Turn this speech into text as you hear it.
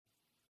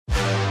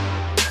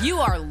You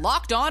are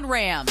Locked On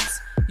Rams,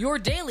 your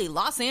daily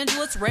Los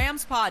Angeles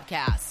Rams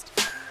podcast.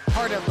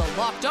 Part of the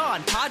Locked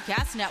On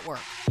Podcast Network,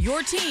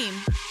 your team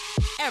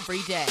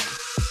every day.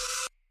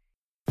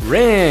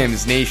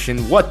 Rams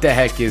Nation, what the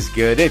heck is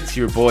good? It's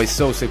your boy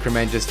Sosa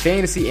Kremenjas,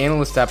 fantasy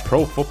analyst at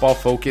Pro Football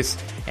Focus,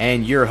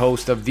 and your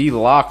host of the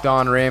Locked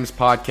On Rams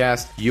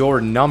podcast, your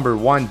number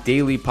one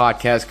daily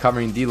podcast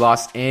covering the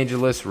Los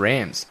Angeles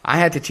Rams. I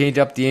had to change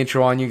up the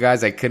intro on you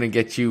guys. I couldn't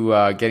get you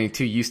getting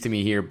too used to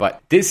me here,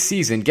 but this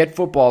season, get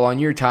football on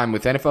your time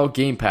with NFL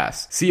Game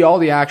Pass. See all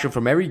the action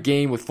from every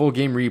game with full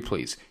game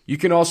replays. You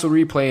can also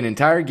replay an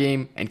entire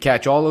game and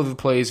catch all of the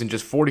plays in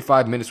just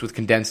 45 minutes with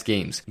condensed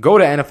games. Go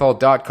to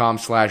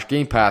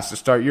NFL.com/Game Pass to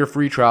start your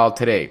free trial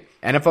today.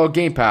 NFL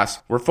Game Pass,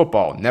 where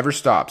football never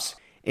stops.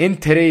 In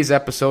today's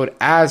episode,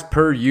 as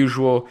per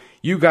usual,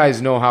 you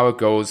guys know how it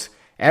goes.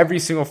 Every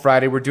single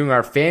Friday, we're doing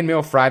our Fan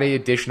Mail Friday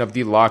edition of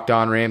the Locked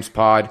On Rams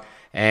pod,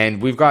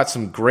 and we've got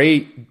some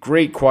great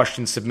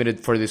questions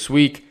submitted for this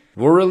week.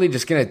 We're really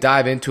just going to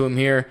dive into them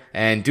here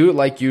and do it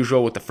like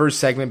usual with the first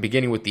segment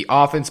beginning with the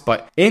offense.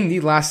 But in the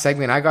last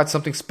segment, I got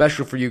something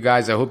special for you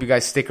guys. I hope you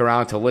guys stick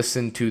around to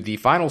listen to the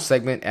final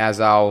segment as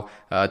I'll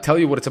tell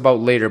you what it's about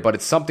later. But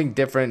it's something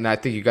different and I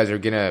think you guys are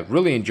going to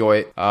really enjoy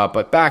it.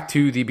 But back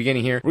to the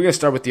beginning here, we're going to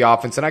start with the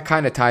offense. And I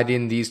kind of tied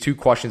in these two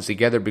questions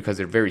together because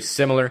they're very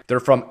similar.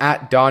 They're from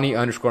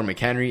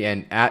 @Donnie_McHenry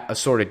and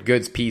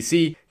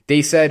 @AssortedGoodsPC.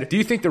 They said, do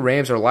you think the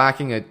Rams are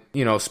lacking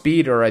a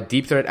speed or a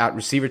deep threat at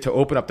receiver to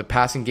open up the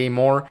passing game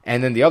more?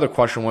 And then the other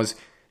question was,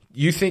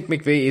 you think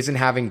McVay isn't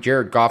having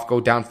Jared Goff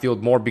go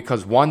downfield more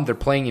because one, they're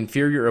playing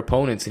inferior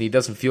opponents and he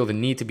doesn't feel the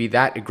need to be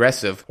that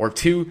aggressive, or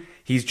two,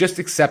 he's just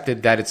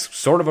accepted that it's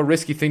sort of a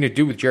risky thing to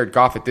do with Jared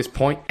Goff at this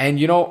point. And,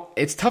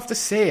 it's tough to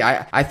say.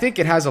 I think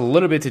it has a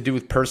little bit to do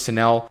with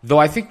personnel, though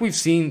I think we've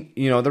seen,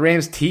 the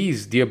Rams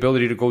tease the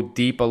ability to go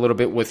deep a little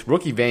bit with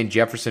rookie Van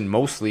Jefferson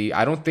mostly.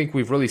 I don't think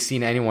we've really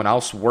seen anyone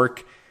else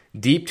work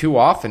deep too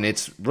often.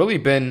 It's really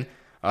been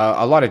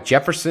a lot of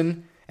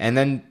Jefferson and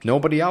then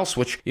nobody else,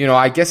 which,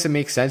 I guess it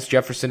makes sense.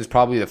 Jefferson is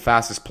probably the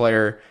fastest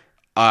player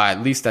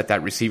at least at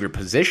that receiver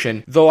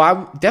position. Though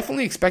I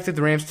definitely expected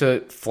the Rams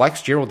to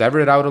flex Gerald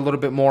Everett out a little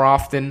bit more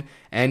often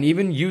and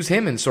even use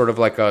him in sort of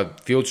like a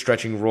field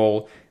stretching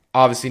role.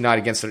 Obviously not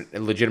against a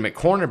legitimate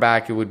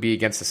cornerback. It would be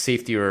against a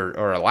safety or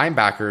a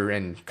linebacker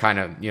and kind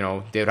of,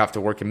 they would have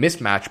to work a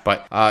mismatch.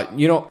 But,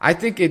 I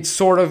think it's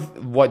sort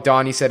of what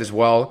Donnie said as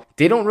well.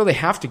 They don't really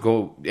have to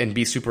go and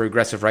be super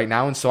aggressive right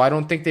now, and so I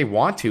don't think they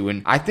want to.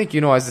 And I think,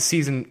 as the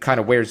season kind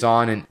of wears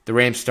on and the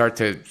Rams start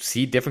to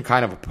see different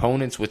kind of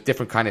opponents with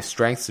different kind of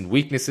strengths and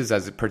weaknesses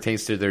as it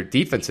pertains to their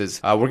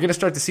defenses, we're going to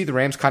start to see the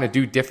Rams kind of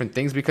do different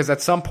things because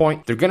at some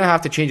point they're going to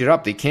have to change it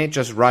up. They can't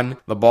just run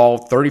the ball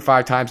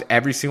 35 times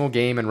every single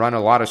game and run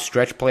a lot of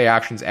stretch play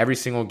actions every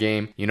single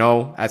game.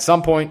 At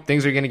some point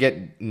things are going to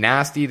get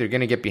nasty. They're going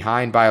to get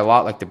behind by a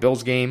lot like the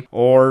Bills game,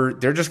 or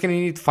they're just going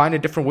to need to find a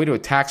different way to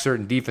attack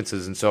certain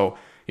defenses. And so,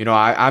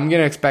 I'm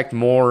going to expect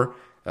more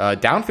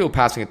downfield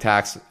passing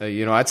attacks,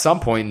 at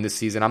some point in this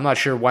season. I'm not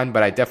sure when,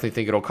 but I definitely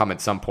think it'll come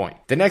at some point.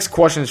 The next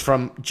question is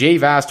from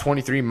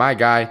JVAS23, my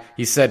guy.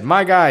 He said,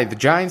 my guy, the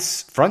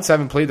Giants front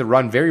seven played the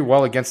run very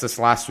well against us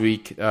last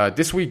week.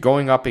 This week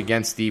going up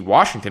against the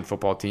Washington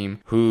football team,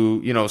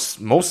 who,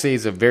 most say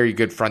is a very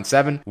good front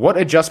seven. What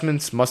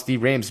adjustments must the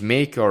Rams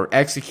make or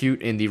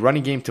execute in the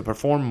running game to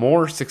perform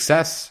more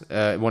success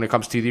when it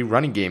comes to the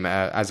running game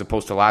as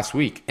opposed to last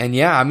week? And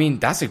yeah,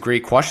 that's a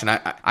great question.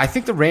 I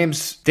think the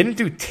Rams didn't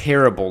do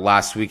terrible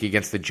last week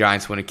against the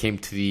Giants when it came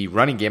to the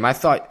running game. I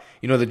thought,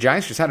 the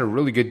Giants just had a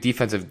really good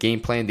defensive game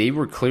plan. They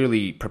were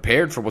clearly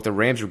prepared for what the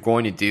Rams were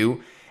going to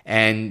do.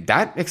 And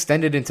that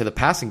extended into the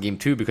passing game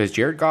too, because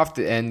Jared Goff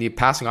and the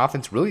passing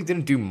offense really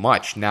didn't do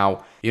much.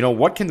 Now,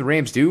 what can the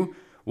Rams do?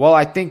 Well,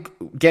 I think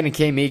getting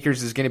Cam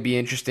Akers is going to be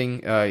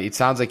interesting. It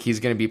sounds like he's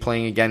going to be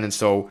playing again. And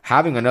so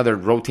having another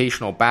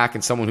rotational back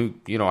and someone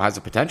who, has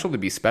the potential to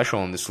be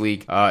special in this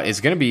league is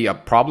going to be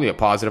probably a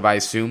positive, I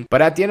assume.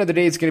 But at the end of the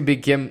day, it's going to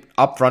be him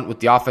up front with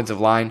the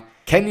offensive line.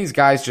 Can these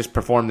guys just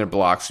perform their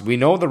blocks? We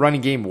know the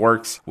running game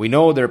works. We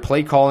know their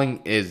play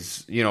calling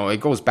is,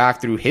 it goes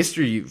back through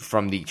history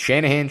from the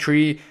Shanahan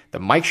tree, the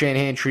Mike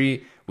Shanahan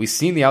tree. We've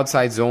seen the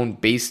outside zone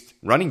based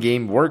running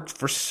game work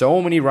for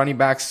so many running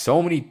backs,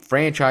 so many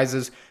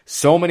franchises,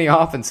 so many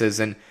offenses.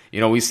 And,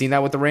 we've seen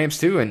that with the Rams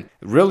too. And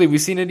really,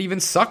 we've seen it even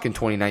suck in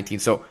 2019.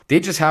 So they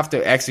just have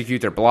to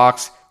execute their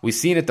blocks. We've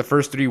seen it the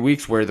first 3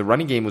 weeks where the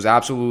running game was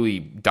absolutely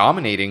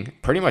dominating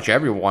pretty much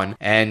everyone.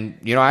 And,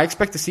 I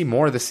expect to see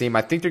more of the same.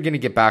 I think they're going to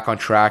get back on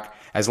track.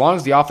 As long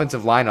as the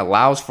offensive line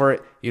allows for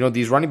it,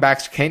 these running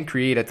backs can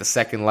create at the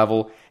second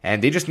level,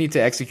 and they just need to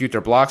execute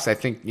their blocks. I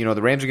think,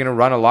 the Rams are going to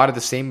run a lot of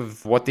the same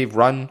of what they've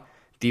run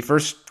the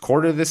first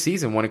quarter of the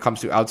season when it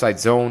comes to outside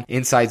zone,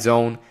 inside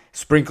zone,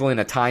 sprinkle in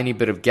a tiny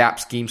bit of gap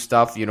scheme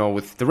stuff.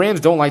 With the Rams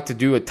don't like to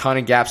do a ton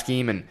of gap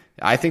scheme, and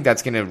I think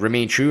that's going to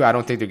remain true. I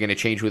don't think they're going to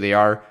change who they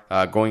are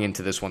going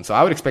into this one. So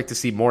I would expect to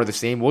see more of the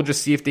same. We'll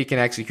just see if they can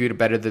execute it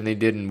better than they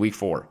did in week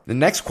 4. The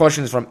next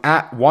question is from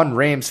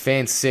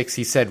 @1RamsFan6.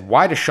 He said,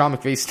 why does Sean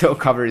McVay still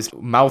cover his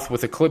mouth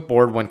with a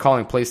clipboard when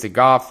calling plays to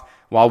Goff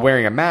while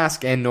wearing a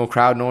mask and no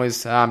crowd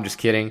noise? I'm just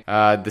kidding.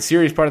 The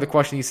serious part of the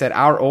question, he said,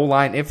 our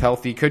O-line, if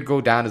healthy, could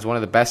go down as one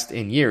of the best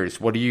in years.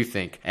 What do you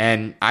think?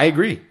 And I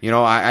agree.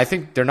 I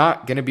think they're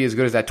not going to be as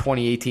good as that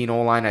 2018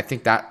 O-line. I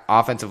think that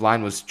offensive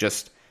line was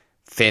just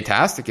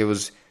fantastic. It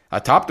was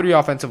a top 3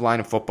 offensive line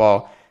in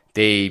football.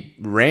 They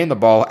ran the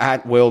ball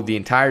at will the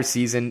entire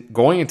season.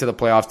 Going into the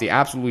playoffs, they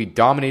absolutely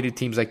dominated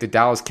teams like the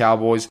Dallas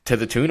Cowboys to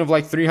the tune of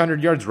like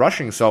 300 yards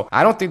rushing. So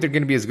I don't think they're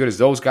going to be as good as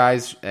those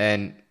guys,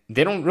 and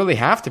they don't really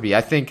have to be.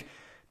 I think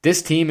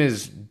this team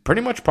is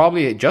pretty much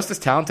probably just as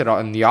talented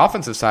on the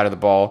offensive side of the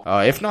ball,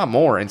 if not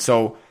more. And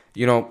so,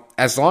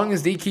 as long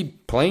as they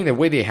keep playing the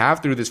way they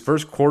have through this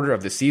first quarter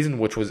of the season,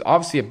 which was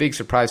obviously a big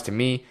surprise to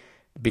me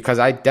because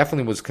I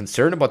definitely was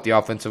concerned about the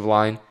offensive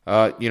line,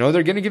 they're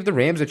going to give the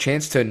Rams a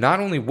chance to not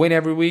only win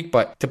every week,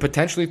 but to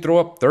potentially throw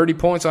up 30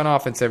 points on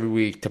offense every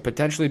week, to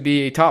potentially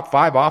be a top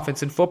 5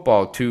 offense in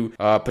football, to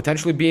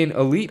potentially be an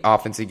elite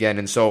offense again.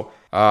 And so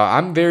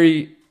I'm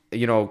very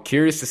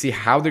curious to see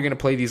how they're going to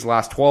play these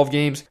last 12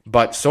 games.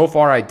 But so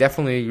far, I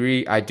definitely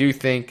agree. I do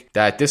think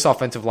that this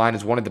offensive line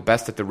is one of the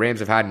best that the Rams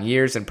have had in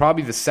years, and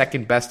probably the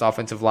second best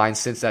offensive line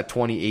since that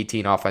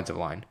 2018 offensive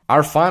line.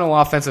 Our final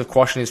offensive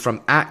question is from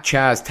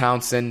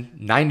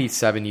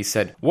 @ChazTownsend97. He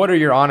said, what are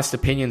your honest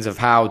opinions of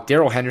how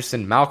Darrell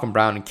Henderson, Malcolm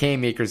Brown, and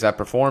Cam Akers have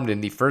performed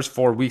in the first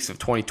 4 weeks of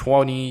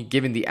 2020,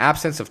 given the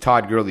absence of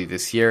Todd Gurley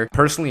this year?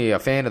 Personally, a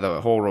fan of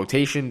the whole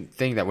rotation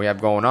thing that we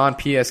have going on.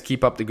 P.S.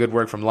 Keep up the good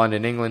work from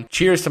London, England.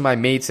 Cheers to my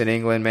mates in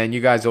England, man.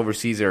 You guys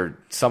overseas are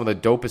some of the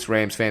dopest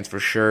Rams fans for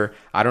sure.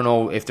 I don't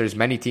know if there's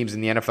many teams in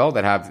the NFL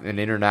that have an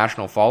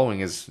international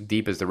following as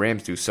deep as the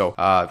Rams do. So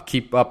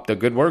keep up the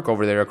good work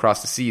over there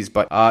across the seas.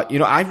 But,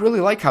 I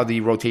really like how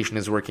the rotation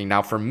is working.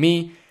 Now, for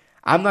me,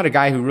 I'm not a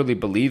guy who really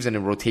believes in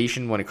a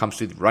rotation when it comes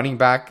to the running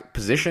back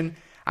position.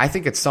 I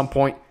think at some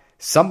point,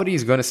 somebody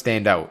is going to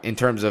stand out in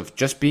terms of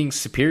just being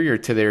superior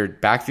to their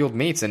backfield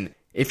mates. And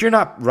if you're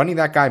not running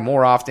that guy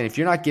more often, if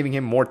you're not giving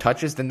him more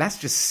touches, then that's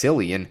just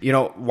silly. And,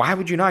 why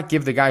would you not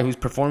give the guy who's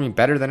performing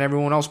better than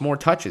everyone else more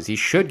touches? He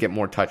should get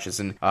more touches.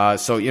 And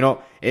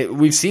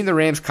we've seen the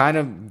Rams kind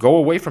of go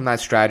away from that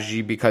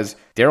strategy because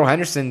Darrell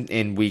Henderson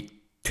in week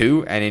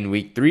 2 and in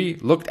week 3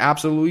 looked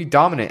absolutely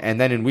dominant.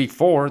 And then in week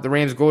 4, the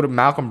Rams go to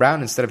Malcolm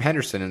Brown instead of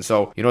Henderson. And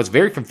so, it's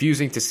very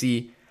confusing to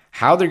see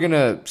how they're going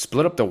to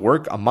split up the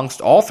work amongst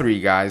all 3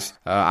 guys.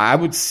 I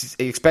would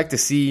expect to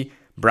see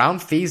Brown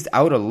phased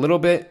out a little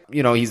bit.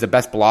 He's the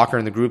best blocker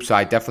in the group, so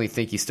I definitely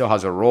think he still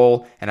has a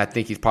role, and I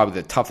think he's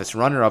probably the toughest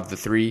runner of the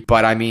 3.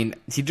 But,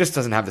 he just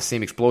doesn't have the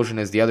same explosion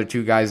as the other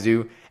 2 guys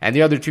do, and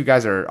the other 2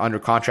 guys are under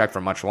contract for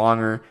much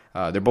longer.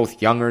 They're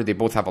both younger. They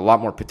both have a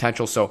lot more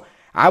potential, so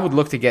I would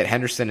look to get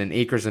Henderson and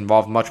Akers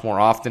involved much more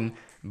often.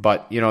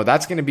 But,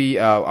 that's going to be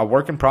a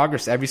work in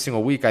progress every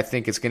single week. I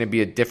think it's going to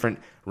be a different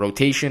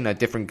rotation, a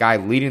different guy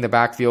leading the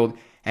backfield.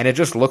 And it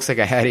just looks like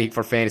a headache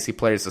for fantasy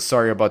players, so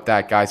sorry about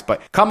that, guys.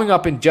 But coming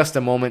up in just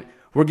a moment,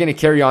 we're going to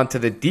carry on to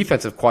the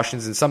defensive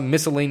questions and some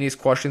miscellaneous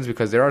questions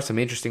because there are some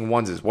interesting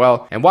ones as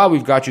well. And while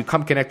we've got you,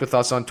 come connect with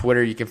us on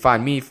Twitter. You can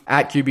find me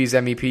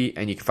 @QBsMVP,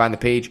 and you can find the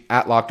page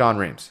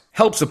 @LockedOnRams.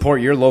 Help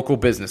support your local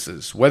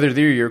businesses. Whether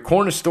they're your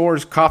corner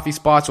stores, coffee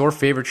spots, or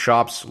favorite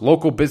shops,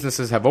 local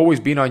businesses have always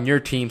been on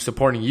your team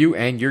supporting you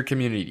and your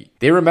community.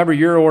 They remember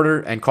your order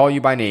and call you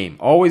by name,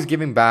 always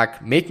giving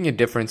back, making a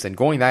difference, and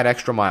going that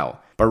extra mile.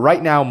 But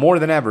right now, more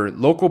than ever,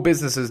 local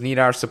businesses need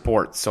our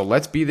support, so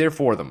let's be there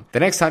for them.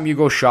 The next time you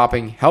go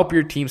shopping, help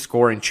your team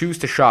score and choose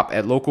to shop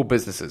at local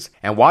businesses.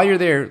 And while you're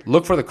there,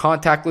 look for the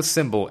contactless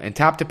symbol and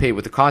tap to pay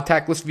with the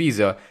contactless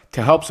Visa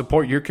to help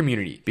support your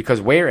community,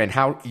 because where and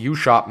how you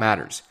shop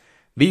matters.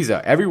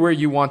 Visa, everywhere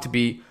you want to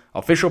be,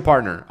 official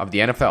partner of the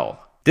NFL.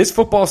 This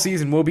football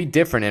season will be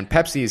different, and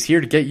Pepsi is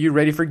here to get you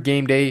ready for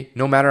game day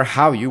no matter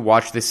how you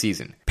watch this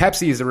season.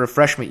 Pepsi is the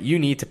refreshment you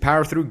need to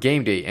power through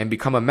game day and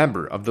become a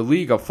member of the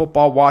League of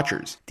Football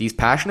Watchers. These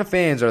passionate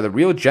fans are the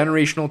real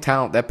generational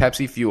talent that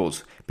Pepsi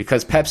fuels,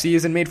 because Pepsi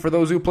isn't made for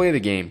those who play the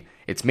game,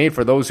 it's made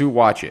for those who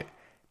watch it.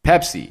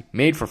 Pepsi,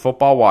 made for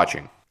football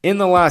watching. In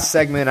the last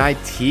segment, I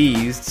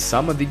teased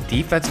some of the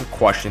defensive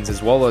questions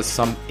as well as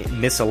some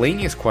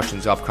miscellaneous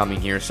questions upcoming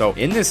here. So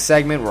in this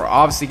segment, we're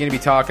obviously going to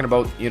be talking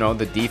about,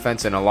 the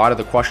defense and a lot of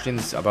the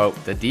questions about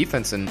the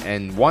defense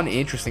and one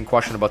interesting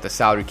question about the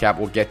salary cap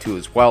we'll get to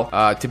as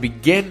well. To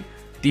begin,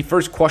 the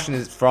first question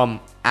is from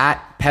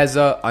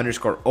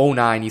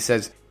 @Pezza_09. He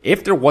says,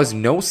 if there was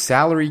no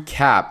salary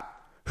cap,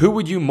 who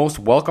would you most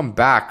welcome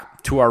back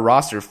to our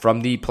roster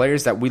from the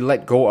players that we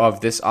let go of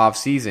this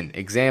offseason?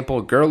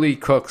 Example, Gurley,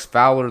 Cooks,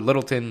 Fowler,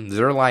 Littleton,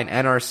 Zuerlein,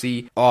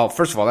 NRC. Oh,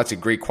 first of all, that's a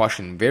great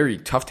question. Very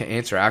tough to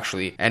answer,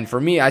 actually. And for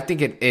me, I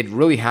think it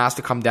really has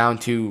to come down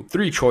to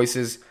 3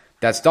 choices.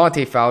 That's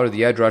Dante Fowler,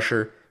 the edge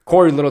rusher,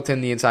 Corey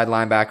Littleton, the inside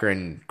linebacker,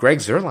 and Greg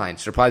Zuerlein,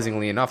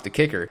 surprisingly enough, the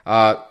kicker.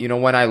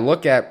 When I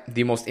look at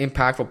the most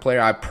impactful player,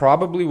 I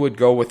probably would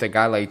go with a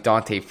guy like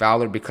Dante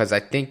Fowler because I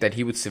think that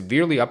he would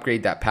severely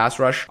upgrade that pass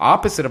rush.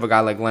 Opposite of a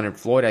guy like Leonard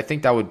Floyd, I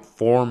think that would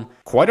form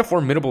quite a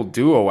formidable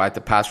duo at the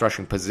pass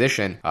rushing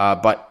position.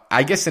 But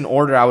I guess in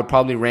order, I would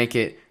probably rank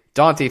it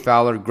Dante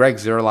Fowler, Greg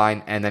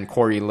Zuerlein, and then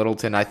Corey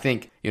Littleton. I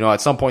think,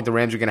 at some point the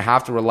Rams are going to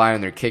have to rely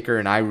on their kicker,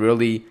 and I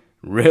really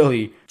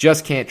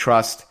just can't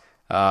trust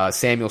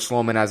Samuel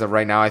Sloman as of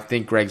right now. I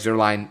think Greg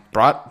Zuerlein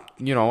brought,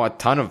 a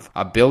ton of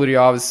ability,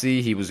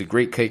 obviously. He was a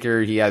great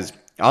kicker. He has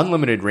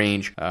unlimited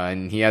range,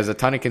 and he has a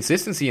ton of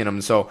consistency in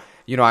him. So,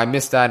 I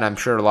missed that, and I'm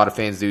sure a lot of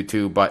fans do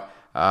too. But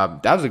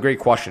that was a great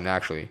question,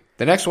 actually.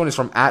 The next one is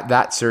from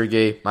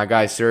 @ThatSergey, my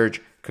guy Serge.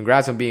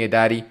 Congrats on being a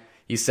daddy.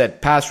 He said,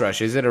 pass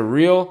rush. Is it a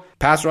real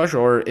pass rush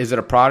or is it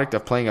a product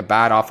of playing a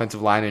bad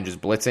offensive line and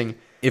just blitzing?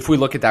 If we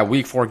look at that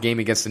Week 4 game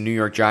against the New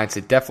York Giants,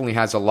 it definitely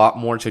has a lot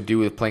more to do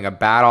with playing a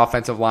bad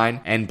offensive line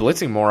and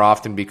blitzing more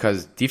often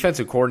because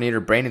defensive coordinator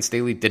Brandon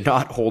Staley did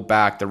not hold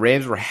back. The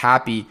Rams were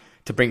happy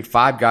to bring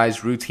 5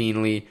 guys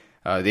routinely.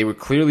 They were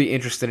clearly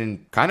interested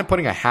in kind of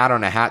putting a hat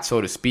on a hat,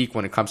 so to speak,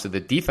 when it comes to the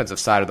defensive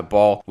side of the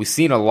ball. We've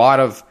seen a lot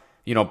of,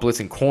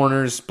 blitzing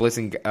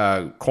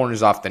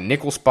corners off the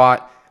nickel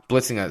spot,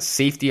 blitzing a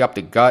safety up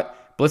the gut,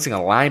 blitzing a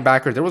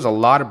linebacker. There was a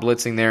lot of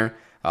blitzing there,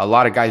 a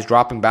lot of guys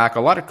dropping back,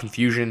 a lot of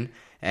confusion.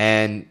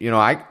 And,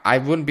 I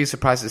wouldn't be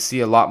surprised to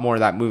see a lot more of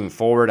that moving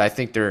forward. I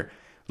think they're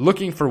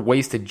looking for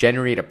ways to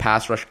generate a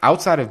pass rush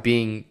outside of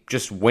being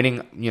just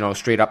winning,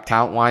 straight up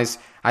talent-wise.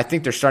 I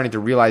think they're starting to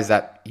realize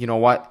that,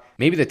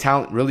 maybe the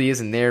talent really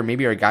isn't there.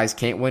 Maybe our guys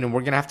can't win, and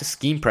we're going to have to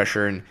scheme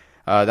pressure. And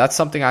that's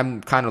something I'm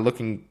kind of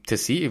looking to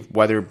see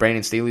whether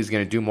Brandon Staley is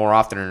going to do more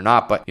often or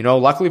not. But,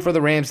 luckily for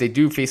the Rams, they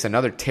do face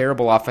another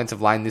terrible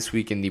offensive line this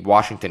week in the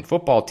Washington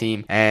football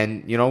team.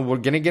 And, we're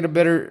going to get a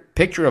better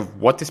picture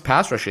of what this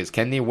pass rush is.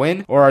 Can they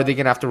win, or are they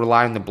going to have to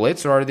rely on the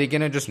blitz, or are they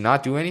going to just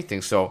not do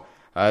anything? So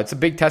it's a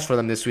big test for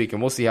them this week,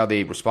 and we'll see how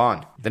they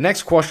respond. The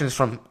next question is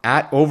from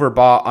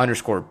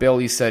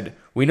 @overbaugh_Bill. He said,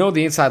 we know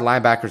the inside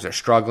linebackers are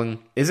struggling.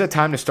 Is it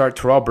time to start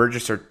Terrell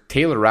Burgess or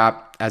Taylor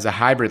Rapp as a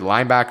hybrid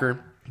linebacker?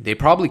 They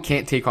probably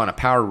can't take on a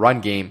power run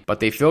game, but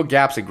they fill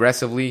gaps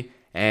aggressively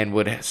and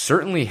would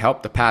certainly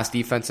help the pass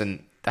defense.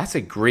 And that's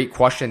a great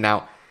question.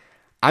 Now,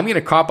 I'm going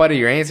to cop out of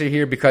your answer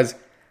here because,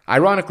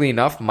 ironically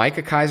enough,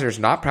 Micah Kiser is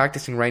not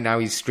practicing right now.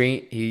 He's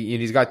straight.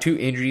 He's got 2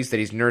 injuries that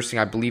he's nursing,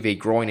 I believe, a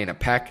groin and a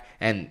pec.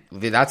 And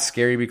that's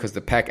scary because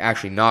the pec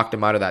actually knocked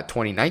him out of that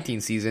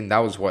 2019 season. That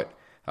was what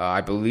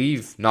I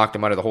believe knocked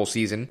him out of the whole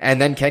season. And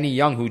then Kenny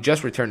Young, who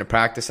just returned to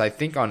practice, I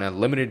think on a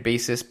limited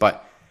basis,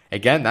 but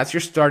again, that's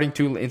your starting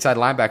 2 inside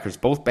linebackers,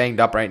 both banged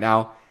up right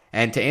now.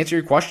 And to answer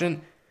your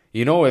question,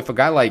 if a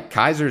guy like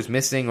Kiser is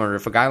missing or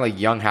if a guy like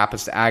Young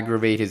happens to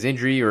aggravate his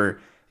injury or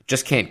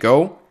just can't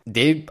go,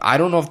 I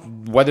don't know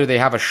whether they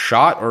have a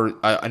shot or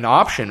an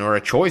option or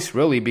a choice,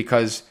 really,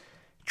 because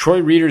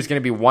Troy Reeder is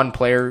going to be one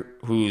player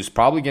who's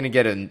probably going to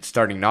get a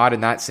starting nod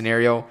in that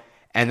scenario.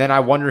 And then I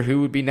wonder who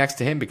would be next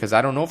to him because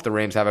I don't know if the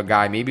Rams have a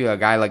guy. Maybe a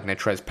guy like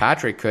Natrez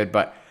Patrick could,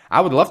 but I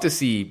would love to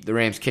see the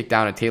Rams kick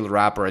down a Taylor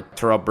Rapp or a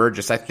Terrell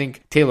Burgess. I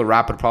think Taylor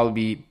Rapp would probably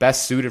be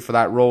best suited for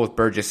that role with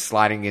Burgess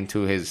sliding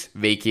into his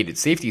vacated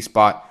safety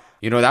spot.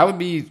 That would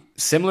be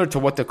similar to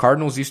what the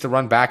Cardinals used to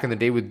run back in the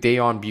day with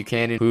Dayon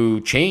Buchanan, who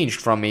changed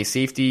from a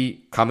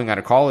safety coming out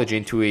of college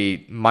into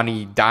a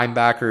money dime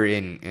backer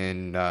in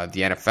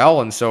the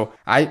NFL. And so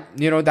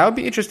that would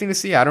be interesting to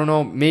see. I don't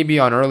know, maybe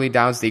on early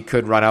downs they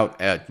could run out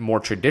a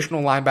more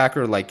traditional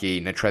linebacker like a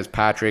Natrez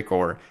Patrick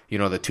or,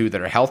 the 2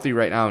 that are healthy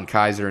right now in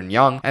Kiser and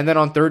Young. And then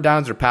on third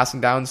downs or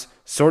passing downs,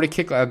 sort of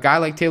kick a guy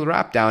like Taylor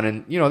Rapp down.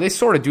 And, they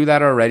sort of do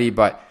that already,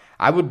 but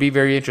I would be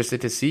very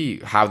interested to see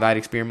how that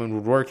experiment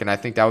would work, and I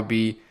think that would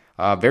be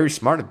very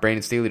smart of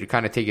Brandon Staley to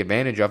kind of take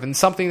advantage of, and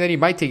something that he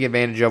might take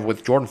advantage of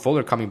with Jordan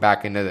Fuller coming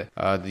back into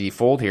the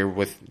fold here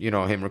with,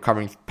 him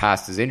recovering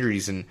past his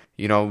injuries. And,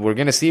 we're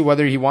going to see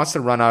whether he wants to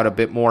run out a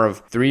bit more of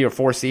 3 or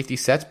 4 safety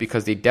sets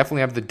because they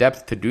definitely have the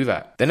depth to do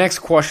that. The next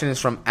question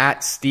is from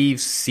 @Steve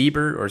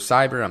Sieber or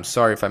Cyber. I'm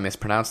sorry if I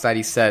mispronounced that.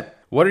 He said,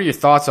 what are your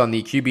thoughts on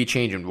the QB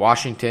change in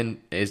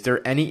Washington? Is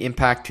there any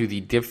impact to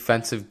the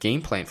defensive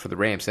game plan for the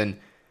Rams? And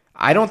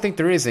I don't think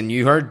there is. And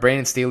you heard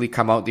Brandon Staley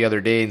come out the other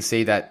day and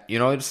say that,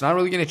 it's not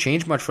really going to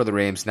change much for the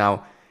Rams.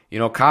 Now,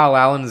 Kyle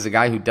Allen is a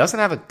guy who doesn't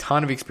have a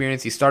ton of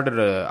experience. He started,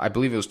 I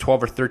believe it was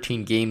 12 or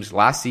 13 games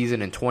last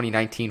season in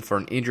 2019 for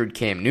an injured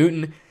Cam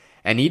Newton,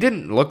 and he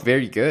didn't look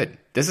very good.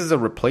 This is a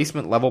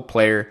replacement level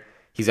player.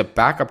 He's a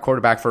backup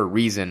quarterback for a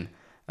reason.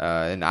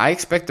 And I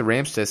expect the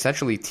Rams to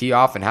essentially tee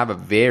off and have a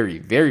very,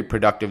 very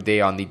productive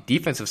day on the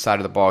defensive side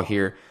of the ball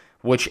here,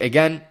 which,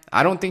 again,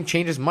 I don't think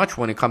changes much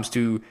when it comes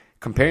to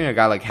comparing a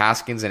guy like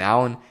Haskins and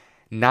Allen.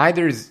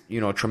 Neither is,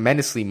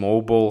 tremendously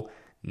mobile.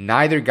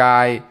 Neither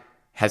guy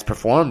has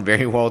performed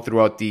very well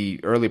throughout the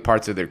early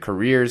parts of their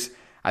careers.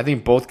 I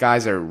think both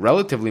guys are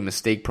relatively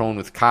mistake-prone,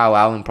 with Kyle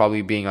Allen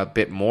probably being a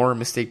bit more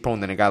mistake-prone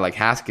than a guy like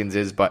Haskins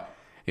is. But,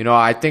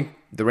 I think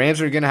the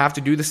Rams are going to have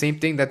to do the same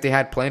thing that they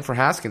had planned for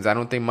Haskins. I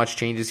don't think much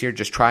changes here.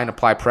 Just try and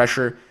apply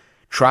pressure.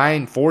 Try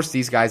and force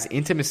these guys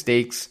into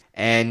mistakes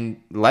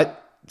and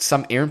let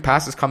some errant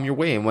passes come your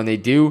way. And when they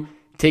do,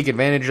 take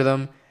advantage of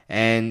them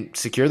and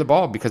secure the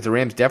ball, because the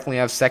Rams definitely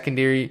have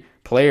secondary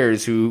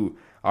players who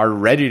are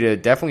ready to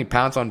definitely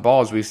pounce on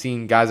balls. We've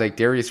seen guys like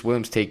Darius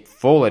Williams take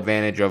full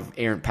advantage of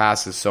errant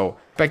passes. So I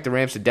expect the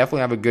Rams to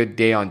definitely have a good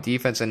day on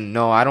defense. And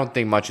no, I don't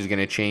think much is going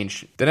to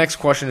change. The next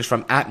question is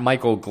from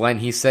 @MichaelGlenn.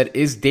 He said,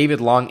 is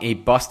David Long a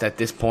bust at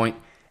this point?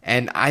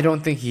 And I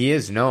don't think he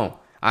is, no.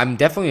 I'm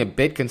definitely a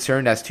bit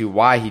concerned as to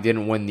why he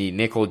didn't win the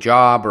nickel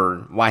job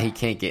or why he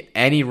can't get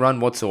any run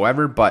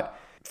whatsoever. But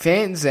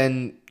fans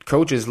and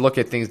coaches look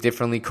at things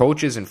differently.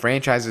 Coaches and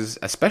franchises,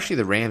 especially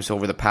the Rams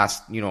over the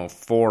past, 4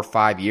 or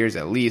 5 years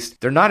at least,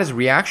 they're not as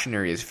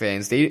reactionary as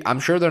fans. I'm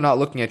sure they're not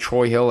looking at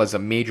Troy Hill as a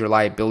major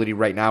liability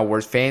right now,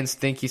 whereas fans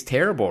think he's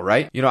terrible,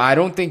 right? I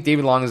don't think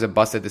David Long is a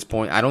bust at this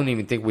point. I don't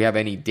even think we have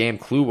any damn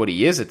clue what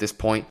he is at this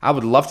point. I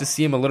would love to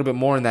see him a little bit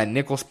more in that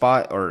nickel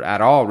spot, or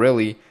at all,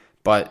 really,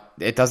 but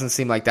it doesn't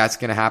seem like that's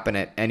going to happen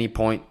at any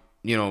point,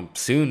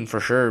 soon for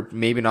sure.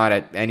 Maybe not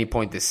at any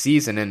point this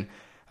season, and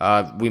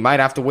we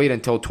might have to wait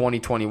until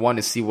 2021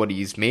 to see what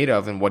he's made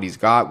of and what he's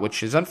got,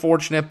 which is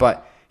unfortunate,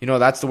 but,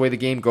 that's the way the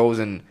game goes.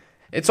 And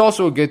it's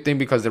also a good thing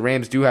because the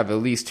Rams do have at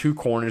least 2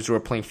 corners who are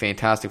playing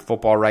fantastic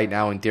football right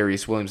now in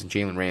Darius Williams and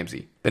Jalen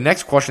Ramsey. The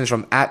next question is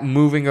from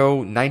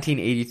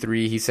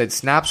 @Movingo1983. He said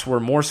snaps were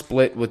more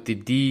split with the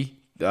D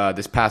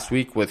this past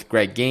week with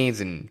Greg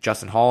Gaines and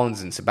Justin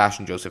Hollins and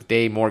Sebastian Joseph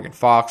Day, Morgan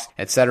Fox,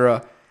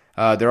 etc.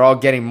 They're all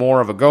getting more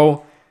of a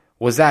go.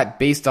 Was that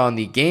based on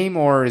the game,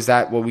 or is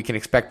that what we can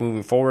expect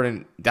moving forward?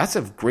 And that's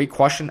a great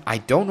question. I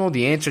don't know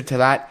the answer to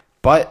that,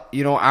 but,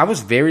 I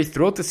was very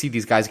thrilled to see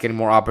these guys getting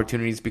more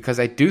opportunities because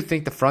I do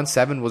think the front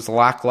seven was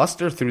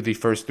lackluster through the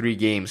first 3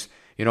 games.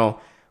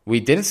 We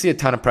didn't see a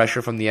ton of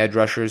pressure from the edge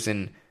rushers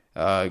and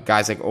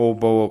guys like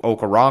Obo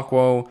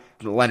Okoronkwo,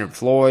 Leonard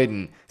Floyd,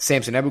 and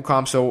Samson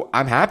Ebukam. So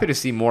I'm happy to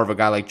see more of a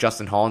guy like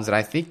Justin Hollins, and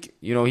I think,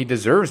 he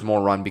deserves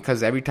more run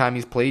because every time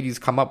he's played, he's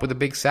come up with a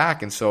big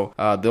sack. And so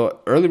the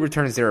early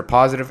returns there are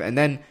positive. And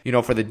then,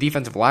 for the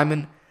defensive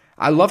linemen,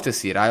 I love to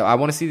see it. I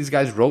want to see these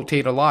guys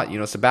rotate a lot.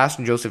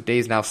 Sebastian Joseph Day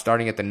is now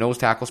starting at the nose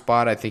tackle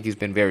spot. I think he's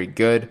been very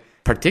good,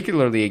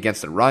 particularly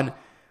against the run.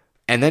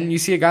 And then you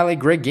see a guy like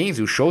Greg Gaines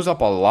who shows up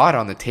a lot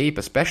on the tape,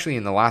 especially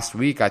in the last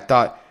week. I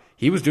thought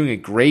he was doing a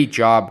great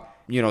job,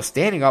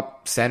 standing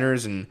up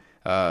centers and,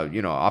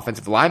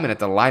 offensive linemen at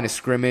the line of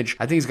scrimmage.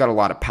 I think he's got a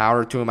lot of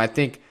power to him. I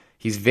think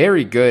he's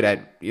very good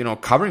at,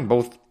 covering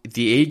both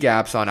the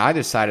A-gaps on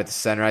either side of the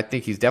center. I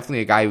think he's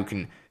definitely a guy who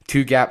can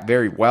 2-gap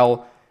very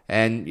well.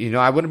 And,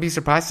 I wouldn't be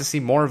surprised to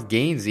see more of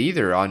Gaines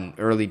either on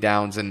early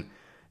downs. And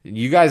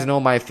you guys know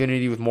my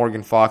affinity with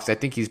Morgan Fox. I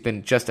think he's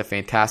been just a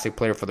fantastic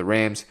player for the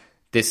Rams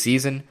this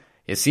season.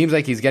 It seems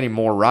like he's getting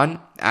more run,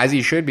 as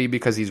he should be,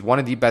 because he's one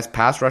of the best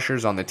pass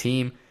rushers on the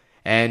team.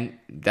 And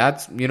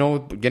that's,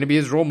 going to be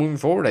his role moving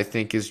forward, I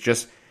think, is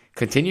just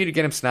continue to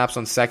get him snaps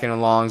on second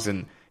and longs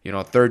and,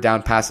 third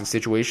down passing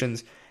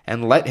situations,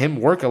 and let him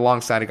work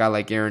alongside a guy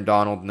like Aaron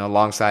Donald and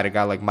alongside a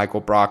guy like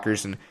Michael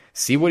Brockers and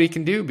see what he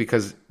can do,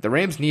 because the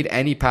Rams need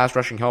any pass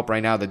rushing help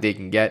right now that they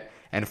can get.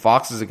 And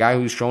Fox is a guy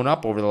who's shown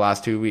up over the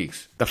last 2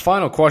 weeks. The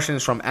final question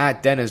is from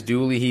 @Dennis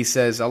Dooley. He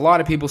says, a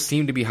lot of people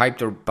seem to be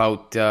hyped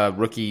about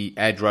rookie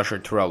edge rusher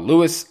Terrell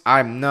Lewis.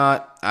 I'm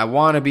not. I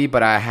want to be,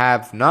 but I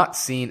have not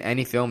seen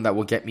any film that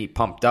will get me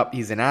pumped up.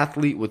 He's an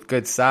athlete with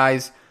good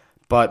size,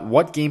 but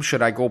what game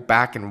should I go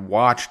back and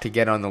watch to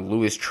get on the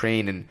Lewis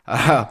train? And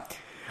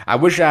I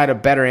wish I had a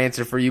better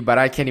answer for you, but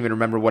I can't even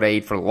remember what I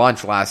ate for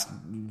lunch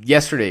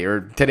yesterday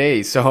or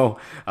today. So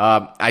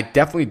I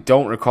definitely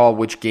don't recall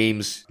which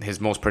game's his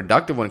most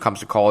productive when it comes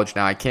to college.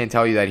 Now, I can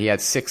tell you that he had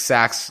 6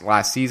 sacks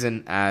last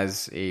season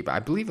as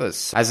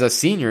a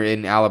senior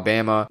in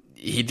Alabama.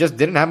 He just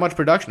didn't have much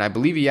production. I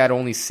believe he had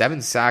only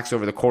 7 sacks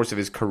over the course of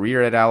his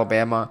career at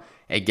Alabama.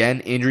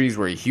 Again, injuries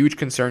were a huge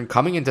concern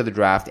coming into the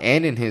draft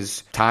and in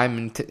his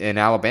time in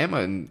Alabama.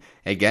 And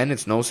again,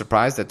 it's no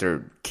surprise that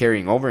they're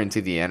carrying over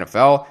into the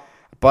NFL.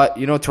 But,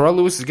 Terrell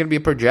Lewis is going to be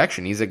a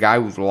projection. He's a guy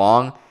who's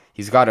long.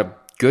 He's got a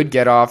good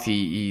get off.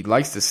 He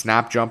likes to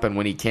snap jump, and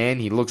when he can,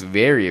 he looks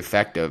very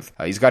effective.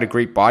 He's got a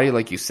great body,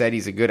 like you said.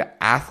 He's a good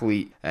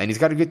athlete, and he's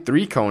got a good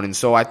 3-cone, and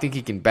so I think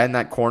he can bend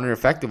that corner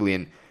effectively.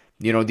 And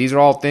these are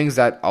all things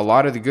that a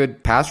lot of the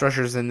good pass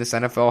rushers in this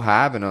NFL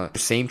have, and the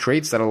same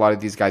traits that a lot of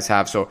these guys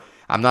have. So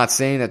I'm not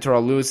saying that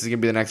Terrell Lewis is going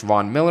to be the next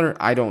Von Miller.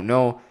 I don't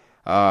know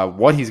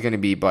what he's going to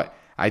be, but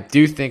I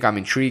do think I'm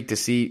intrigued to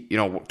see,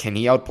 can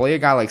he outplay a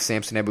guy like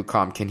Samson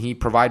Ebukam? Can he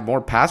provide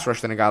more pass rush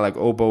than a guy like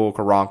Obo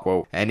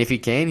Okoronkwo? And if he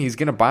can, he's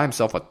going to buy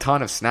himself a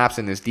ton of snaps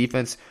in this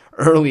defense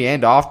early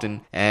and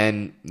often.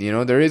 And,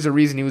 there is a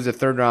reason he was a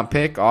 3rd-round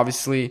pick.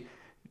 Obviously,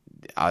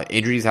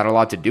 injuries had a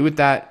lot to do with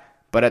that.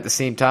 But at the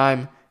same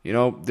time,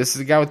 this is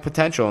a guy with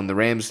potential. And the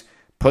Rams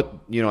put,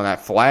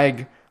 that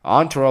flag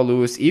on Terrell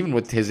Lewis, even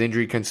with his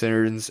injury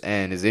concerns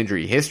and his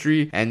injury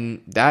history.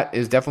 And that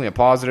is definitely a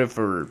positive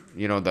for,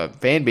 the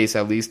fan base,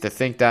 at least, to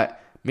think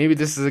that maybe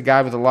this is a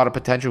guy with a lot of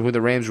potential who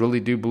the Rams really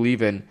do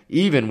believe in,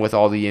 even with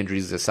all the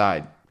injuries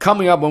aside.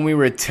 Coming up when we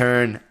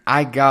return,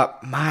 I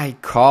got my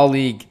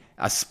colleague,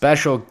 a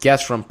special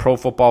guest from Pro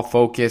Football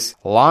Focus,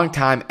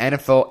 longtime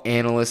NFL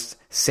analyst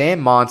Sam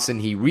Monson.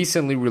 He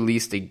recently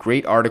released a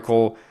great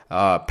article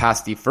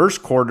past the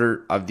first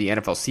quarter of the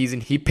NFL season.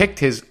 He picked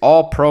his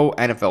all-pro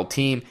NFL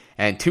team,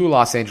 and 2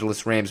 Los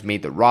Angeles Rams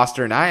made the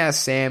roster. And I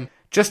asked Sam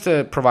just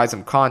to provide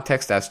some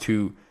context as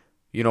to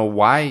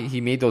why he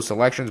made those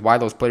selections, why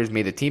those players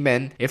made the team,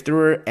 and if there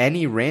were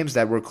any Rams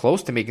that were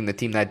close to making the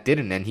team that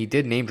didn't. And he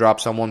did name drop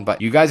someone, but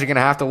you guys are going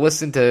to have to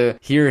listen to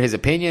hear his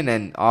opinion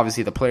and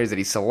obviously the players that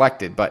he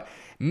selected. But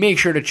make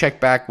sure to check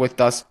back with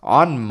us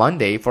on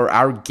Monday for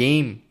our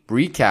game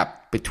recap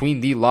between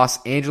the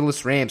Los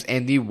Angeles Rams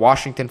and the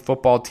Washington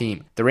football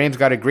team. The Rams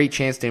got a great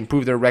chance to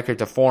improve their record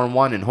to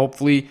 4-1, and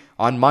hopefully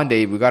on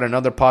Monday we got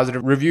another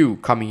positive review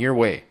coming your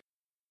way.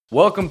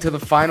 Welcome to the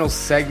final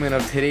segment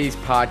of today's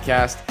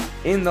podcast.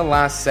 In the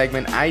last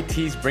segment, I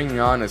teased bringing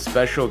on a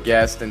special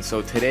guest, and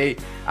so today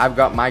I've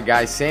got my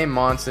guy Sam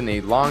Monson,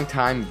 a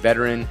longtime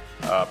veteran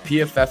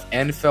PFF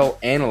NFL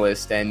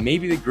analyst, and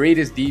maybe the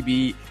greatest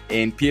DB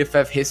in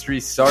PFF history.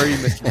 Sorry,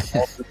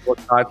 Mr.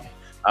 Whatnot.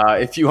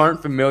 If you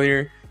aren't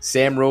familiar,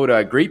 Sam wrote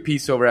a great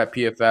piece over at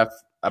PFF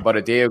about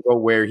a day ago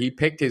where he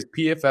picked his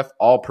PFF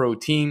All-Pro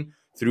team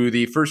through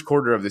the first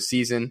quarter of the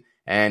season,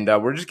 and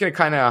we're just going to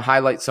kind of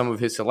highlight some of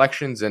his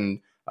selections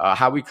and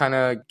how we kind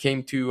of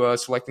came to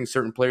selecting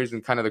certain players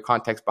and kind of the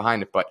context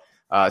behind it. But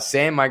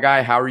Sam, my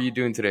guy, how are you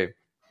doing today?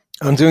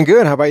 I'm doing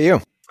good. How about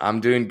you? I'm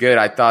doing good.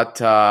 I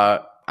thought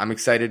I'm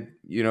excited,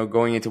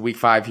 going into week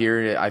 5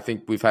 here. I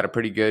think we've had a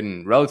pretty good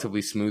and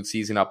relatively smooth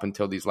season up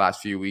until these last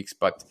few weeks,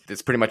 but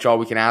that's pretty much all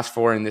we can ask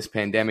for in this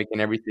pandemic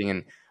and everything.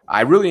 And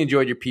I really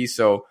enjoyed your piece,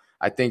 so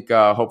I think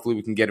hopefully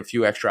we can get a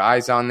few extra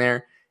eyes on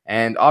there.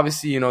 And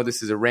obviously,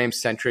 this is a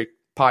Rams-centric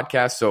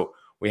podcast, so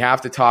we have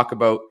to talk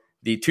about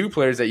the 2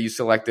 players that you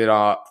selected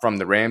from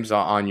the Rams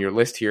on your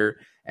list here,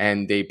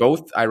 and they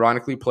both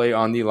ironically play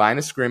on the line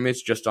of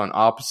scrimmage, just on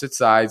opposite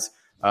sides.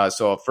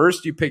 So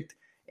first you picked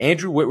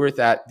Andrew Whitworth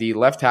at the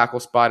left tackle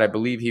spot. I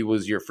believe he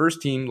was your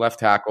first team left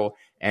tackle,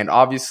 and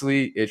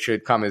obviously it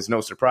should come as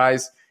no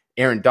surprise.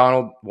 Aaron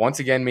Donald once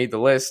again made the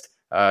list,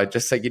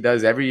 just like he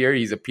does every year.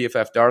 He's a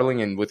PFF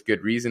darling, and with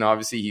good reason.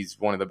 Obviously, he's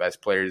one of the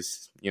best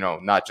players,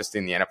 not just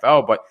in the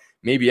NFL, but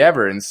maybe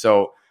ever. And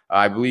so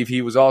I believe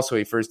he was also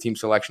a first-team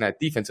selection at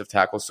defensive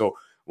tackle. So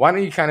why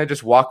don't you kind of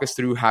just walk us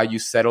through how you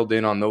settled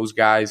in on those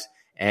guys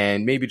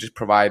and maybe just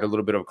provide a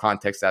little bit of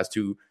context as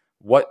to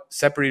what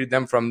separated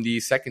them from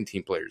the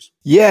second-team players?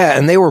 Yeah,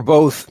 and they were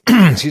both,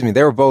 actually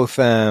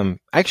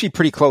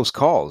pretty close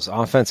calls.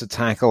 Offensive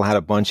tackle had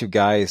a bunch of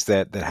guys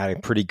that had a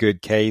pretty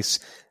good case.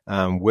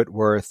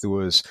 Whitworth, there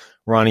was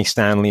Ronnie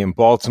Stanley in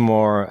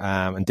Baltimore,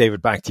 and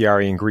David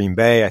Bakhtiari in Green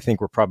Bay. I think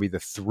were probably the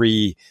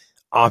 3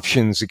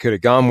 options it could have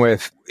gone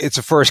with. It's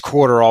a first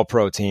quarter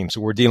all-pro team, so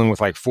we're dealing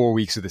with like 4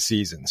 weeks of the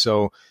season.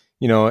 So,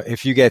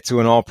 if you get to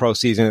an all-pro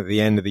season at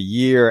the end of the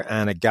year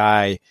and a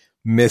guy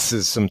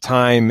misses some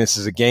time,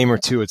 misses a game or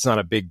 2, it's not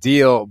a big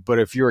deal. But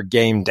if you're a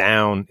game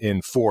down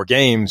in 4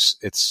 games,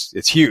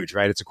 it's huge,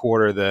 right? It's a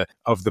quarter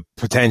of the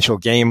potential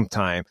game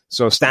time.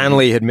 So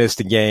Stanley had missed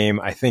a game.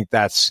 I think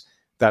that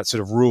sort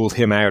of ruled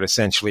him out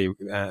essentially,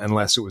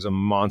 unless it was a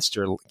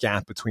monster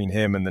gap between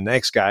him and the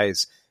next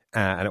guys,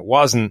 and it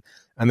wasn't.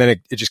 And then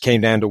it just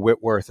came down to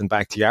Whitworth and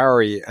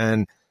Bakhtiari.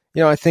 And,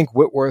 I think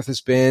Whitworth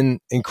has been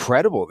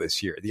incredible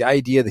this year. The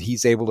idea that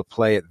he's able to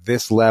play at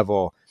this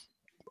level,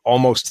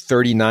 almost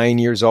 39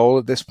 years old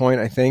at this point,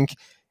 I think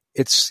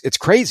it's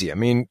crazy. I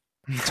mean,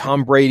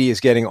 Tom Brady is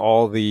getting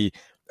all the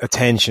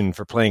attention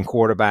for playing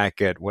quarterback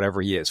at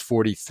whatever he is,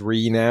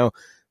 43 now.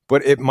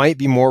 But it might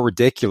be more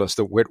ridiculous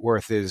that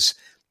Whitworth is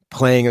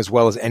playing as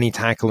well as any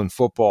tackle in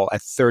football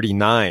at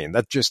 39.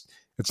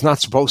 It's not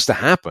supposed to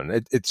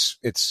happen.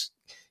 It's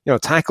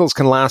tackles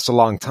can last a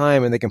long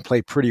time and they can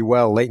play pretty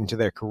well late into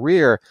their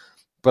career,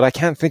 but I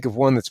can't think of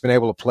one that's been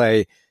able to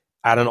play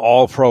at an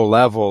all-pro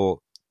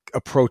level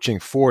approaching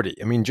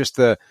 40. I mean, just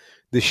the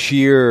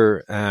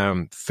sheer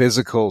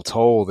physical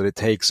toll that it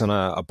takes on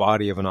a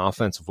body of an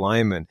offensive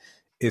lineman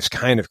is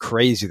kind of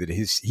crazy that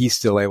he's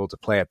still able to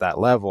play at that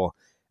level.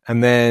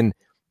 And then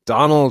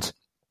Donald,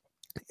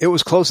 it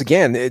was close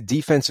again.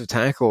 Defensive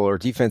tackle or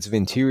defensive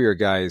interior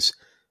guys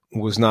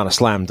was not a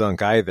slam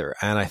dunk either.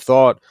 And I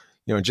thought,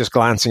 just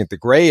glancing at the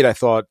grade, I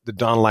thought that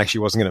Donald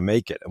actually wasn't going to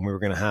make it. And we were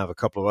going to have a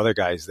couple of other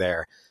guys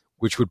there,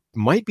 which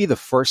might be the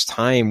first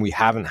time we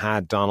haven't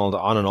had Donald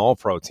on an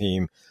all-pro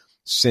team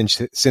since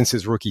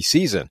his rookie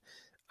season.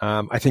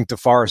 I think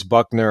DeForest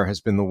Buckner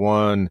has been the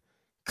one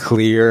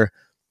clear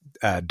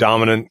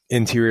dominant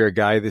interior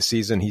guy this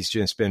season. He's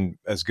just been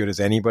as good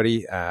as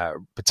anybody,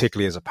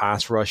 particularly as a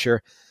pass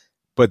rusher.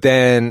 But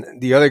then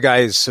the other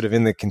guys sort of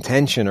in the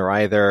contention are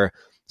either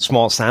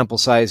small sample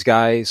size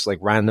guys, like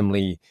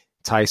randomly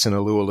Tyson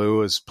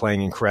Alualu is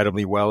playing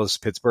incredibly well as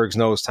Pittsburgh's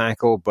nose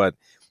tackle, but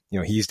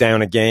he's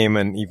down a game,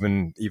 and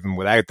even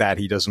without that,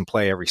 he doesn't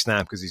play every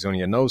snap because he's only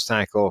a nose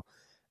tackle.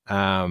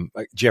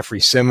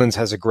 Jeffrey Simmons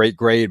has a great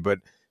grade, but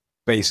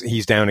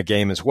he's down a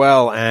game as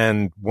well.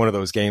 And one of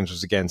those games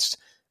was against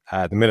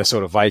the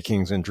Minnesota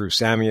Vikings and Drew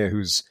Samia,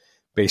 who's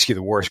basically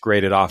the worst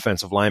graded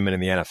offensive lineman in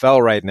the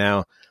NFL right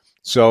now.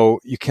 So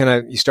you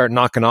start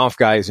knocking off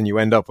guys and you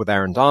end up with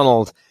Aaron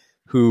Donald,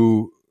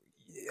 who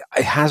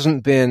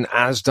hasn't been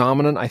as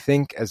dominant, I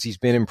think, as he's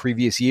been in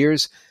previous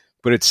years,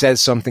 but it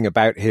says something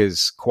about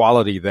his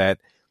quality that,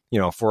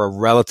 for a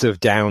relative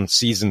down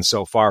season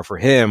so far for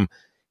him,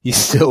 he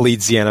still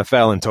leads the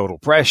NFL in total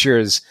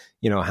pressures,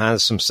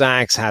 has some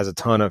sacks, has a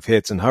ton of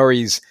hits and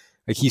hurries.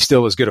 Like, he's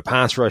still as good a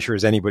pass rusher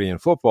as anybody in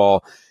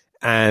football.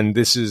 And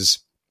this is,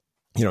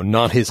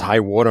 not his high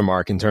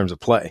watermark in terms of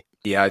play.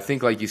 Yeah, I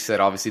think, like you said,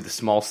 obviously the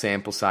small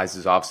sample size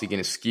is obviously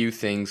going to skew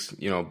things,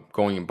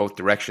 going in both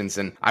directions.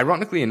 And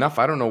ironically enough,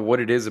 I don't know what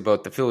it is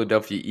about the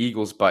Philadelphia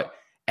Eagles, but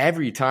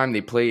every time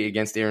they play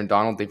against Aaron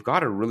Donald, they've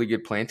got a really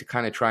good plan to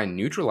kind of try and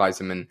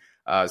neutralize him. And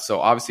so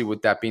obviously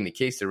with that being the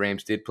case, the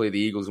Rams did play the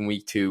Eagles in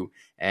week 2,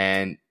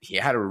 and he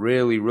had a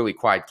really, really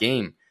quiet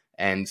game.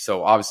 And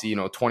so obviously,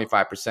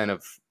 25%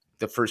 of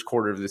the first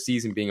quarter of the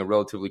season being a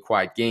relatively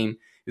quiet game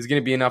is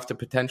going to be enough to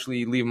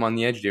potentially leave him on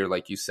the edge there.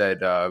 Like you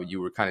said, you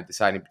were kind of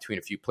deciding between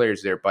a few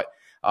players there. But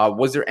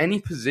was there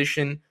any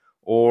position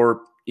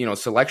or,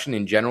 selection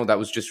in general that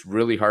was just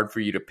really hard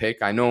for you to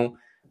pick? I know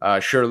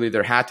surely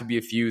there had to be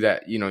a few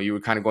that, you were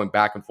kind of going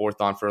back and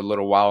forth on for a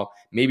little while,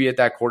 maybe at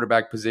that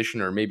quarterback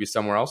position or maybe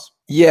somewhere else.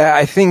 Yeah,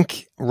 I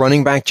think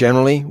running back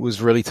generally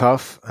was really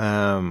tough.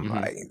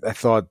 I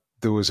thought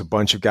there was a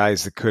bunch of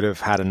guys that could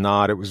have had a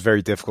nod. It was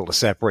very difficult to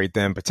separate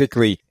them,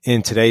 particularly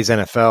in today's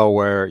NFL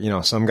where,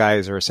 some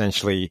guys are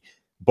essentially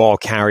ball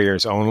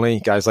carriers only,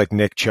 guys like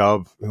Nick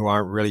Chubb, who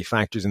aren't really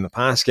factors in the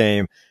pass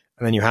game.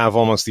 And then you have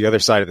almost the other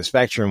side of the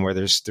spectrum where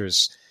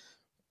there's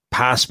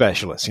pass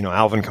specialists.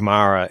 Alvin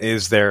Kamara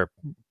is their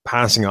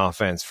passing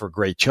offense for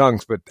great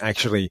chunks, but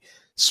actually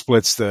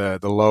splits the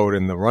load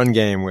in the run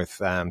game with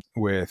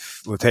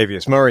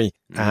Latavius Murray.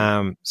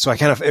 So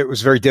it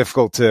was very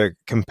difficult to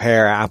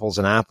compare apples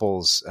and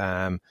apples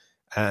and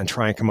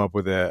try and come up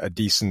with a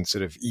decent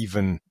sort of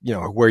even,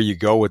 where you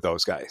go with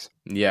those guys.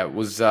 Yeah, it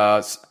was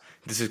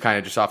this is kind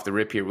of just off the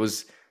rip here.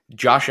 Was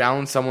Josh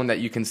Allen someone that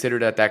you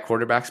considered at that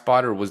quarterback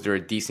spot, or was there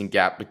a decent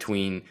gap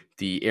between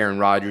the Aaron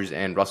Rodgers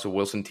and Russell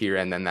Wilson tier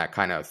and then that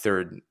kind of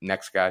third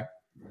next guy?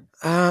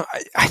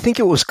 I think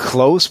it was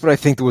close, but I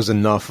think there was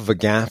enough of a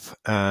gap.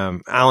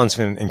 Allen's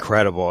been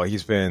incredible.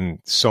 He's been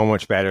so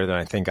much better than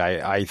I think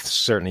I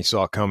certainly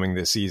saw coming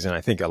this season.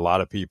 I think a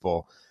lot of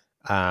people,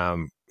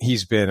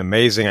 he's been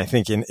amazing. I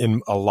think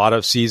in a lot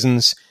of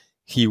seasons,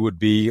 he would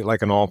be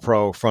like an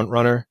all-pro front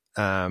runner.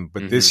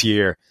 But this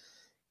year,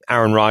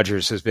 Aaron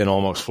Rodgers has been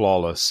almost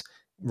flawless.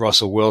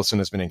 Russell Wilson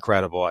has been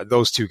incredible.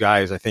 Those two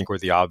guys, I think, were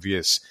the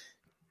obvious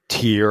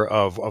tier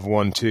of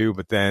 1-2,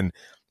 but then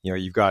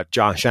you've got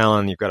Josh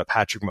Allen, you've got a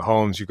Patrick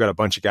Mahomes, you've got a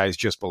bunch of guys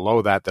just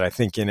below that I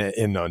think in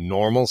a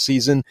normal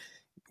season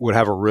would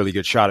have a really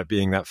good shot at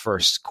being that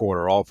first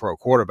quarter all-pro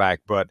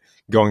quarterback. But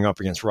going up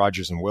against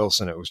Rodgers and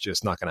Wilson, it was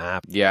just not going to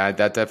happen. Yeah,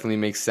 that definitely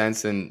makes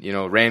sense. And,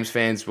 Rams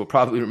fans will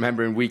probably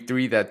remember in week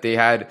 3 that they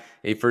had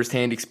a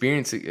firsthand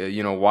experience,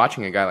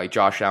 watching a guy like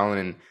Josh Allen.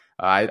 And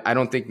I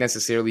don't think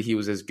necessarily he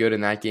was as good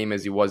in that game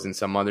as he was in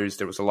some others.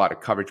 There was a lot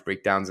of coverage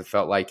breakdowns, it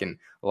felt like, and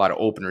a lot of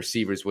open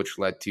receivers, which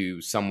led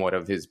to somewhat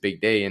of his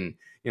big day. And,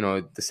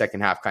 the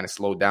second half kind of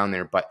slowed down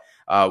there. But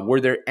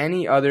were there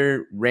any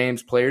other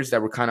Rams players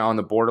that were kind of on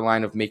the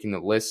borderline of making the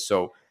list?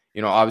 So,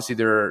 obviously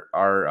there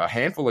are a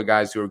handful of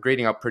guys who are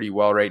grading up pretty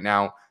well right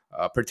now,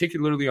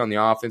 particularly on the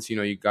offense.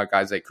 You got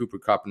guys like Cooper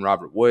Kupp and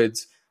Robert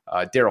Woods.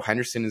 Darrell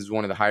Henderson is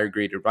one of the higher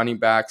graded running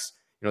backs.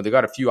 They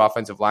got a few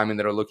offensive linemen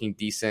that are looking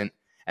decent.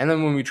 And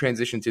then when we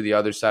transition to the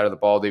other side of the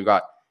ball, they've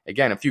got,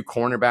 again, a few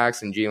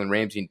cornerbacks and Jalen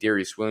Ramsey and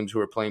Darius Williams who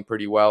are playing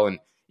pretty well, and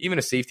even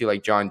a safety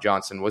like John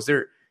Johnson. Was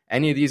there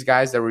any of these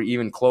guys that were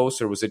even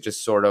close, or was it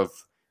just sort of,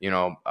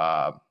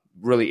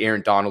 really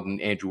Aaron Donald and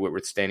Andrew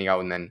Whitworth standing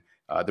out, and then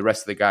the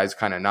rest of the guys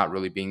kind of not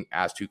really being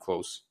as too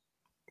close?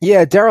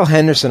 Yeah, Darrell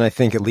Henderson, I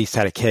think, at least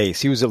had a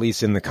case. He was at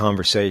least in the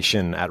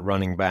conversation at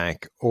running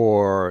back,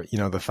 or,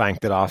 the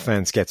fact that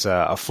offense gets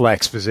a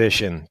flex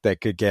position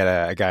that could get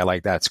a guy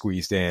like that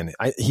squeezed in.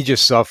 He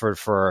just suffered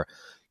for,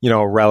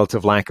 a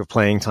relative lack of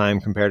playing time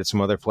compared to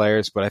some other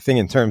players. But I think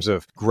in terms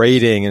of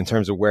grading, in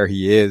terms of where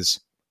he is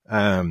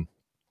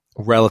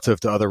relative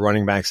to other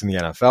running backs in the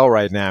NFL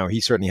right now,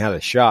 he certainly had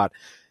a shot.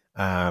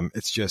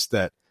 It's just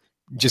that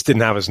just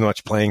didn't have as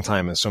much playing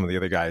time as some of the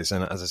other guys.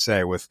 And as I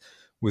say, with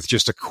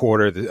just a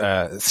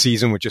quarter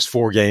season with just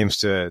 4 games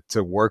to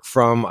work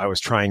from, I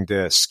was trying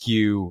to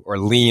skew or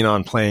lean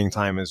on playing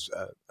time as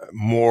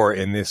more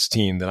in this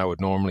team than I would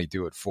normally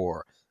do it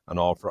for an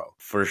all-pro.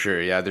 For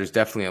sure. Yeah, there's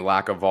definitely a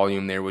lack of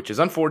volume there, which is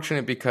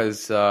unfortunate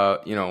because,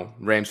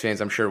 Rams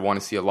fans, I'm sure, want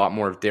to see a lot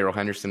more of Darrell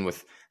Henderson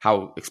with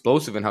how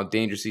explosive and how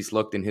dangerous he's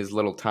looked in his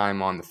little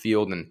time on the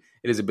field. And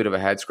it is a bit of a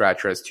head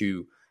scratcher as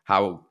to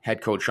how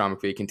head coach Sean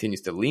McVay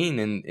continues to lean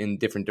in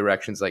different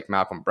directions like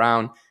Malcolm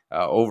Brown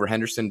over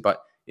Henderson.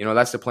 But,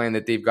 that's the plan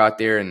that they've got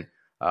there. And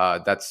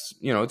that's,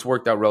 it's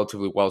worked out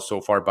relatively well so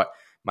far. But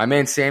My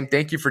man Sam,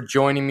 thank you for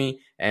joining me.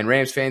 And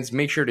Rams fans,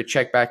 make sure to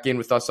check back in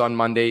with us on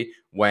Monday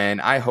when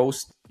I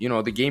host,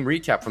 the game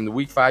recap from the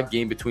Week 5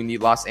 game between the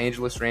Los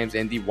Angeles Rams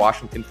and the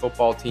Washington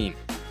football team.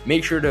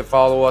 Make sure to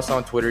follow us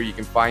on Twitter. You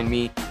can find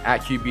me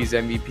at QB's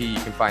MVP. You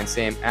can find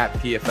Sam at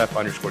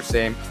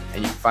PFF_Sam.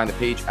 And you can find the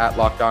page at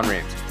Locked On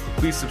Rams.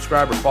 Please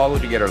subscribe or follow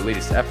to get our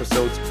latest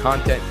episodes,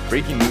 content,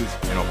 breaking news,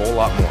 and a whole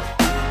lot more.